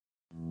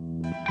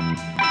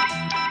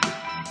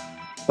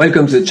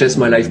Welcome to the Chess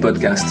My Life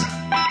podcast.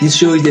 This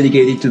show is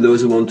dedicated to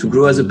those who want to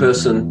grow as a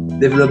person,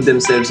 develop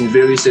themselves in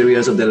various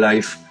areas of their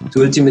life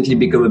to ultimately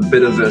become a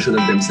better version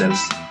of themselves.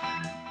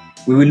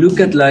 We will look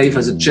at life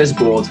as a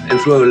chessboard,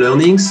 and through our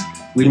learnings,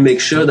 we'll make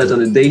sure that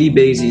on a daily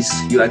basis,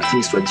 you're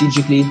acting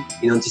strategically,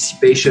 in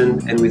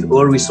anticipation, and with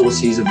all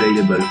resources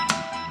available.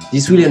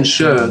 This will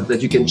ensure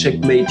that you can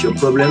checkmate your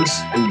problems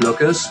and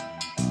blockers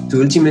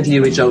to ultimately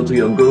reach out to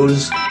your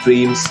goals,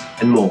 dreams,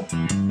 and more.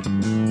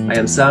 I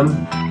am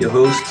Sam, your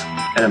host,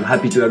 and I'm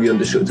happy to have you on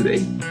the show today.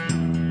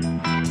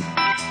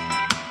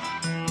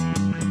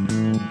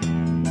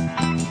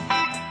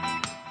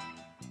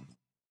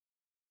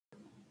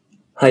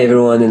 Hi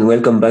everyone, and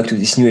welcome back to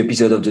this new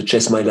episode of the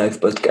Chess My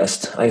Life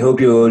podcast. I hope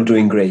you're all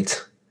doing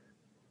great.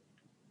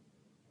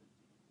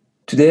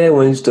 Today I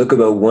wanted to talk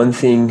about one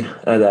thing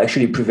that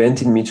actually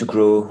prevented me to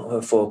grow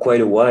for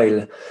quite a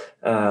while,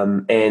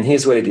 and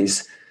here's what it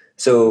is.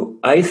 So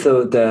I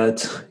thought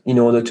that in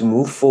order to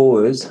move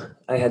forward,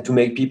 I had to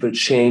make people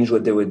change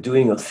what they were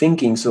doing or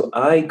thinking so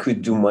I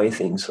could do my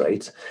things,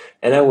 right?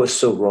 And I was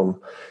so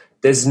wrong.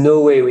 There's no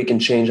way we can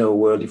change our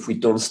world if we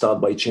don't start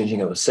by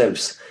changing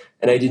ourselves.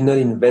 And I did not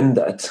invent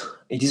that.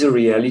 It is a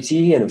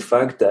reality and a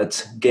fact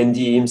that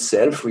Gandhi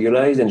himself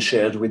realized and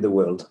shared with the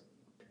world.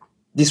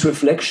 This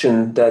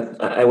reflection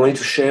that I wanted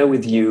to share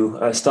with you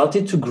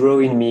started to grow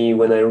in me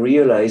when I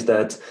realized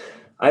that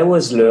I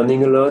was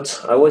learning a lot,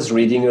 I was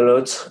reading a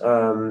lot,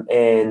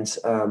 and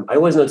I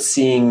was not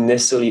seeing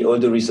necessarily all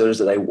the results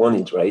that I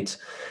wanted, right?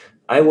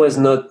 I was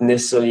not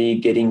necessarily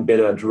getting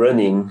better at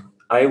running.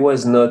 I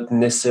was not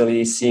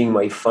necessarily seeing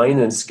my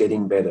finance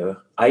getting better.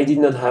 I did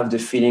not have the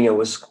feeling I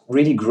was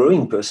really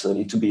growing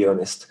personally, to be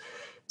honest.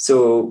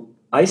 So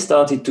I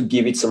started to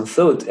give it some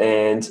thought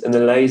and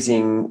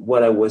analyzing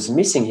what I was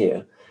missing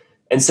here.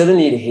 And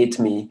suddenly it hit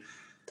me.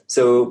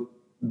 So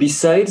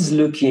besides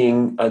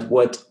looking at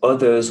what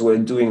others were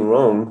doing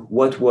wrong,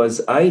 what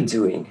was I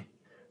doing?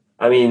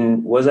 I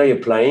mean, was I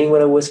applying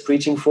what I was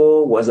preaching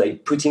for? Was I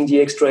putting the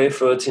extra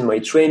effort in my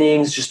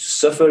trainings just to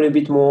suffer a little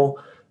bit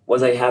more?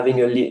 Was I having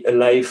a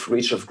life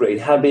rich of great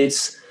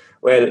habits?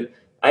 Well,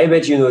 I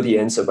bet you know the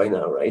answer by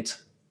now, right?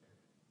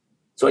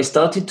 So I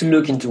started to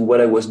look into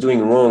what I was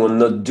doing wrong or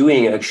not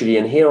doing actually,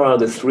 and here are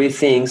the three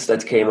things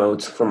that came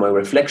out from my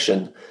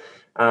reflection.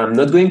 I'm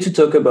not going to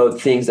talk about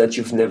things that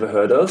you've never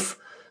heard of,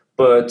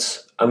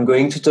 but I'm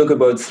going to talk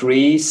about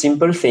three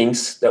simple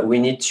things that we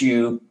need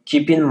to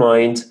keep in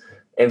mind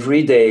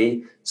every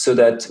day so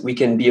that we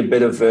can be a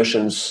better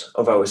versions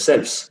of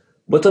ourselves.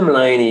 Bottom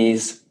line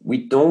is we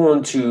don't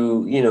want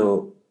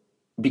to,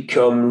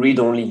 become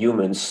read-only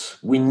humans.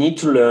 We need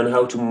to learn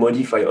how to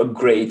modify,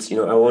 upgrade,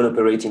 our own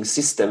operating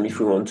system if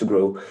we want to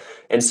grow.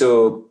 And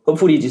so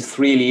hopefully these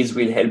three leads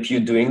will help you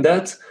doing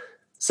that.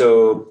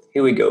 So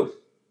here we go.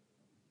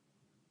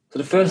 So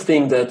the first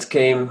thing that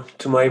came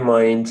to my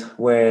mind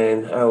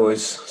when I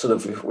was sort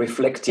of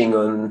reflecting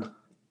on,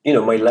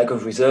 my lack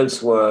of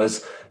results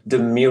was the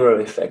mirror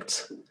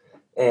effect.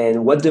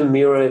 And what the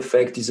mirror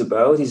effect is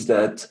about is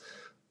that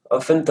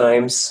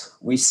oftentimes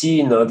we see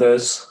in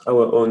others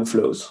our own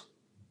flaws.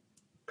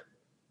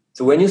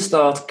 So when you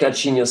start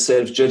catching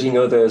yourself judging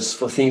others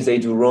for things they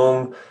do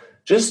wrong,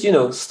 just,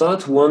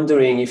 start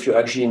wondering if you're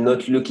actually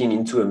not looking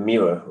into a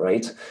mirror,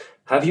 right?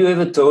 Have you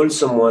ever told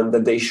someone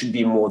that they should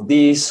be more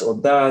this or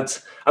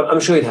that? I'm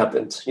sure it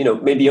happened,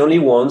 maybe only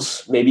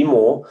once, maybe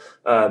more,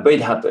 but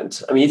it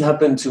happened. I mean, it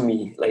happened to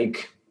me,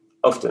 like,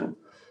 often.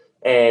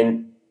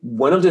 And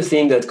one of the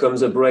things that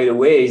comes up right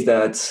away is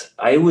that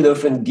I would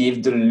often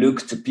give the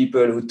look to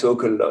people who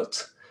talk a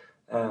lot.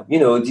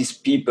 These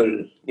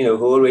people,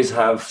 who always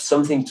have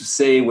something to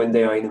say when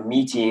they are in a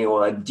meeting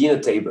or at dinner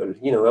table.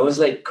 I was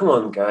like, come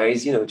on,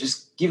 guys,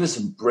 just give us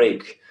a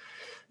break.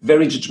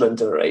 Very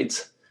judgmental,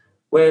 right?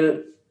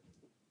 Well,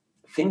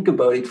 think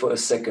about it for a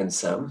second,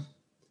 Sam.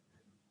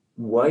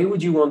 Why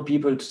would you want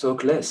people to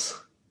talk less?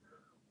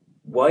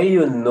 Why are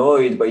you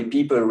annoyed by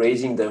people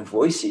raising their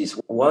voices?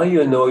 Why are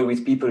you annoyed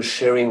with people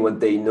sharing what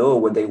they know,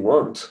 what they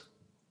want?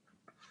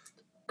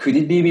 Could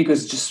it be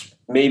because just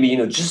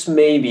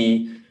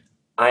maybe,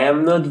 I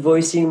am not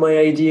voicing my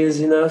ideas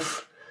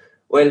enough?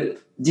 Well,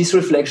 this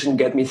reflection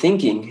got me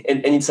thinking,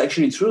 and it's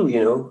actually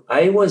true,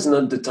 I was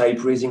not the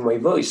type raising my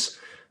voice.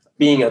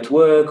 Being at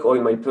work or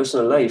in my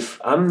personal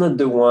life, I'm not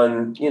the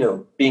one,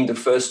 being the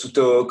first to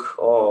talk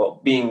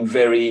or being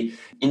very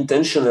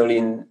intentional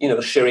in,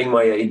 sharing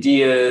my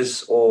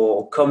ideas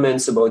or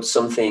comments about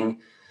something.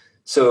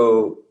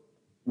 So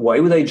why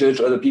would I judge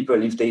other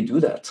people if they do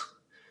that?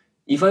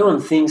 If I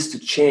want things to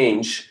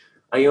change,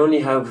 I only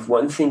have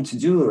one thing to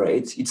do,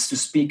 right? It's to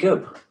speak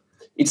up.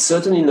 It's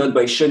certainly not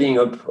by shutting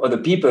up other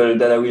people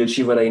that I will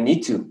achieve what I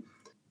need to.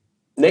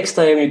 Next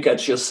time you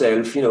catch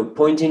yourself,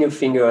 pointing a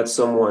finger at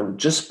someone,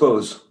 just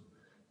pause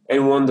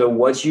and wonder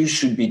what you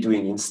should be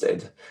doing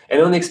instead. And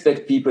don't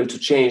expect people to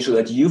change so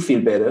that you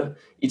feel better.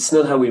 It's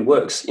not how it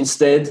works.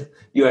 Instead,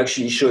 you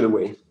actually show the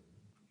way.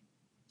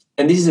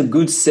 And this is a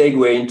good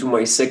segue into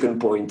my second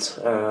point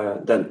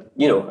that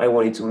I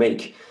wanted to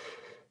make.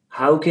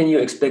 how can you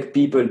expect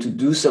people to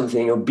do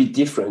something or be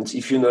different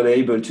if you're not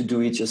able to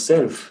do it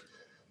yourself?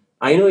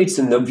 I know it's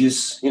an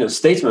obvious,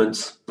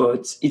 statement,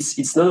 but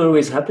it's not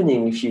always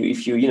happening if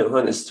you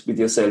honest with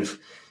yourself.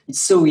 It's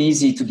so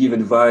easy to give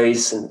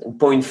advice and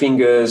point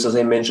fingers, as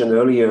I mentioned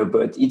earlier,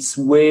 but it's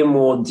way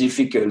more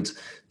difficult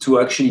to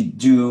actually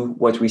do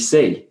what we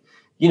say.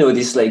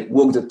 This like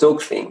walk the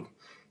talk thing.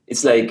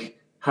 It's like,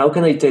 how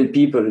can I tell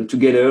people to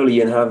get early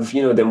and have,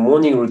 their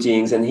morning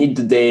routines and hit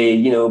the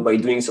day, by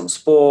doing some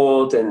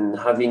sport and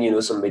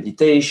having, some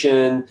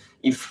meditation,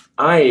 if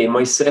I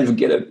myself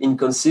get up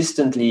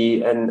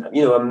inconsistently and,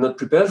 I'm not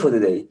prepared for the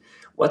day?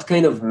 What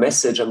kind of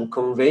message I'm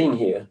conveying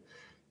here?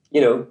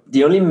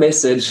 The only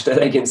message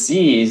that I can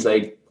see is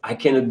like, I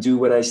cannot do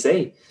what I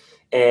say.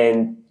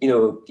 And,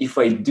 if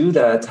I do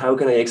that, how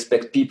can I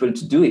expect people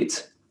to do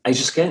it? I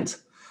just can't.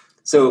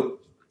 So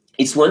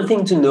it's one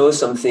thing to know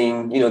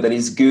something, that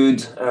is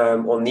good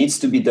or needs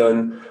to be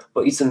done,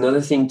 but it's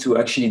another thing to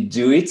actually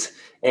do it.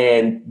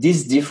 And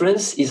this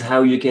difference is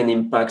how you can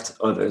impact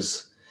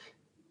others.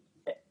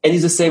 And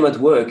it's the same at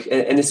work,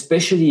 and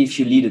especially if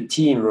you lead a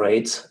team,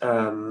 right?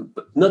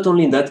 But not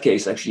only in that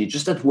case, actually,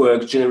 just at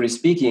work, generally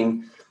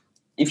speaking,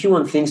 if you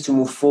want things to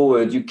move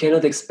forward, you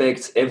cannot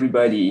expect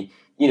everybody,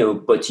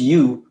 but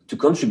you to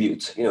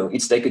contribute.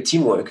 It's like a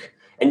teamwork.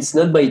 And it's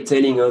not by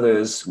telling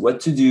others what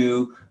to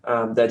do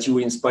that you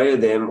will inspire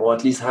them or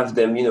at least have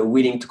them,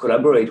 willing to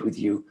collaborate with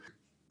you.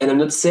 And I'm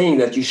not saying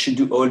that you should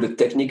do all the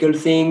technical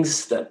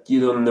things that you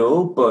don't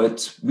know,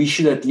 but we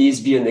should at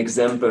least be an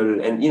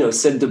example and,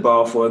 set the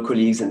bar for our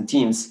colleagues and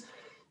teams.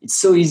 It's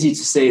so easy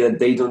to say that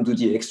they don't do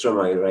the extra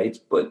mile, right?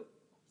 But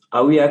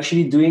are we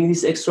actually doing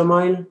this extra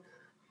mile?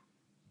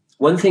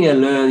 One thing I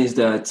learned is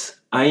that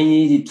I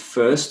needed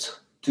first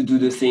to do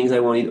the things I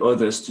wanted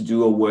others to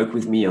do or work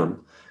with me on.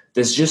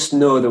 There's just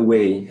no other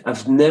way.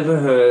 I've never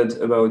heard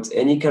about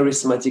any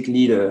charismatic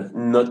leader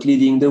not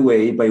leading the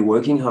way by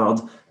working hard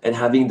and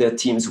having their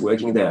teams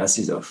working their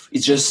asses off. It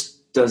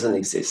just doesn't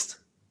exist.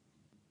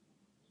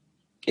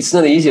 It's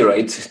not easy,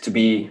 right, to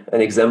be an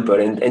example.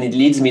 And it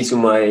leads me to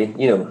my,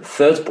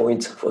 third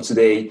point for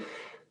today,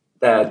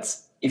 that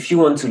if you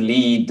want to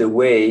lead the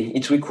way,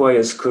 it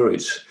requires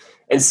courage.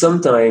 And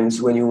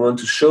sometimes when you want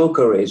to show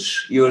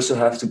courage, you also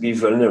have to be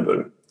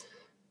vulnerable.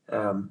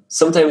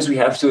 Sometimes we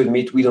have to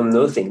admit we don't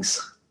know things.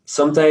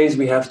 Sometimes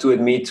we have to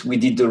admit we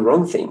did the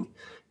wrong thing,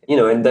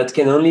 and that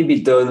can only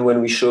be done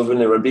when we show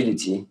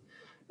vulnerability.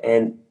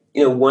 And,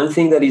 one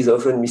thing that is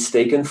often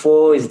mistaken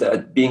for is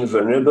that being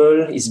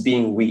vulnerable is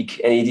being weak,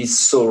 and it is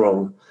so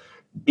wrong.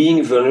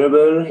 Being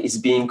vulnerable is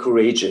being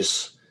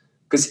courageous,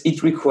 because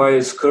it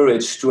requires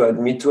courage to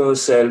admit to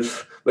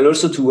ourselves, but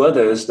also to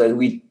others, that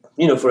we,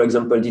 for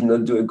example, did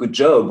not do a good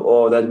job,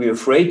 or that we're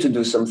afraid to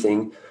do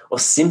something, or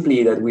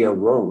simply that we are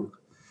wrong.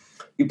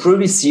 You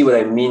probably see what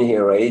I mean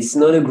here, right? It's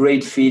not a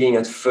great feeling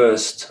at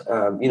first,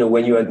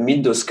 when you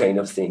admit those kind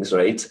of things,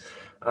 right?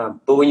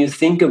 But when you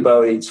think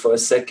about it for a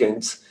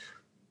second,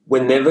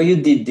 whenever you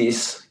did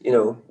this,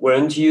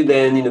 weren't you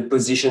then in a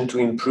position to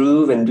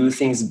improve and do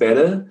things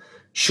better?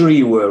 Sure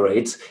you were,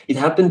 right? It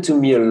happened to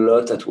me a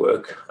lot at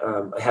work.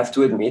 I have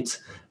to admit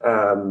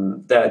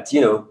that,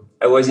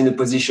 I was in a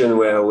position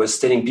where I was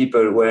telling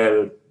people,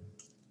 well,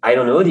 I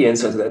don't know the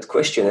answer to that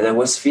question. And I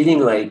was feeling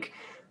like,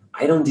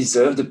 I don't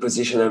deserve the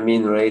position I'm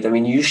in, right? I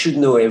mean, you should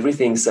know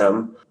everything,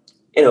 Sam.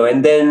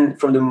 And then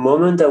from the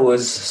moment I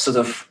was sort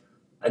of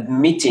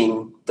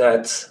admitting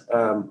that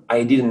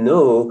I didn't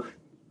know,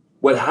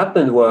 what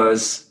happened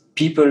was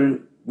people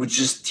would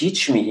just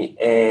teach me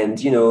and,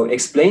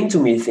 explain to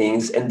me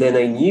things. And then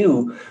I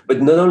knew,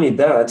 but not only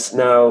that,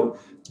 now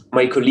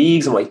my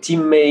colleagues, my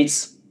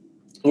teammates,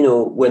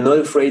 were not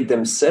afraid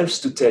themselves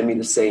to tell me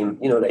the same,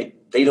 like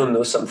they don't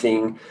know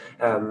something.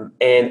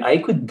 And I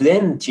could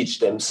then teach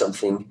them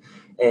something.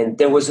 And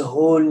there was a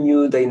whole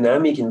new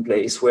dynamic in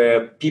place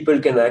where people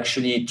can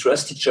actually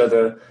trust each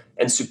other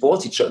and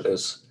support each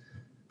other's.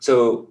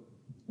 So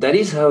that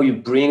is how you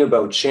bring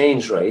about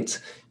change, right?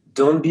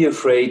 Don't be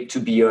afraid to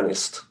be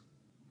honest.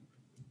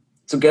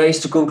 So guys,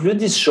 to conclude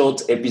this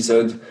short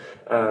episode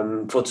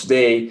for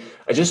today,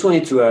 I just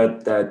wanted to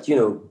add that,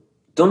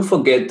 don't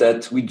forget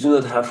that we do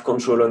not have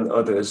control on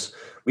others.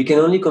 We can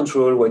only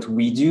control what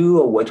we do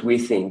or what we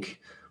think.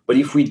 But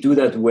if we do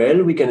that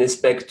well, we can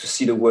expect to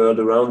see the world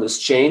around us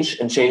change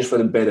and change for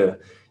the better.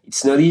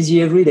 It's not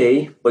easy every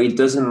day, but it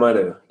doesn't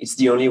matter. It's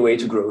the only way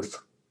to growth.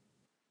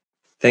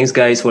 Thanks,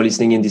 guys, for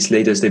listening in this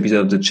latest episode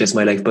of the Chess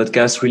My Life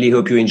podcast. Really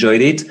hope you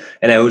enjoyed it.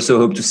 And I also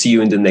hope to see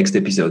you in the next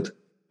episode.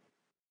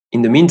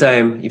 In the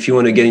meantime, if you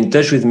want to get in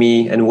touch with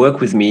me and work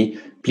with me,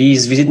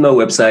 please visit my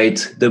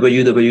website,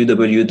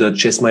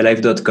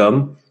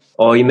 www.chessmylife.com,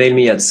 or email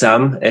me at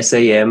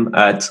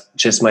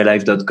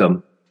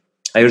sam@chessmylife.com.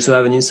 I also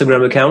have an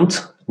Instagram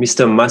account,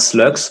 Mr.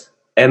 Maslux,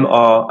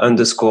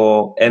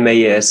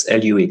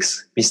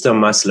 Mr_MASLUX, Mr.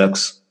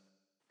 Maslux.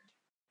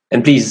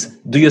 And please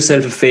do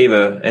yourself a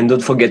favor and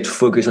don't forget to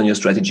focus on your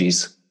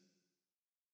strategies.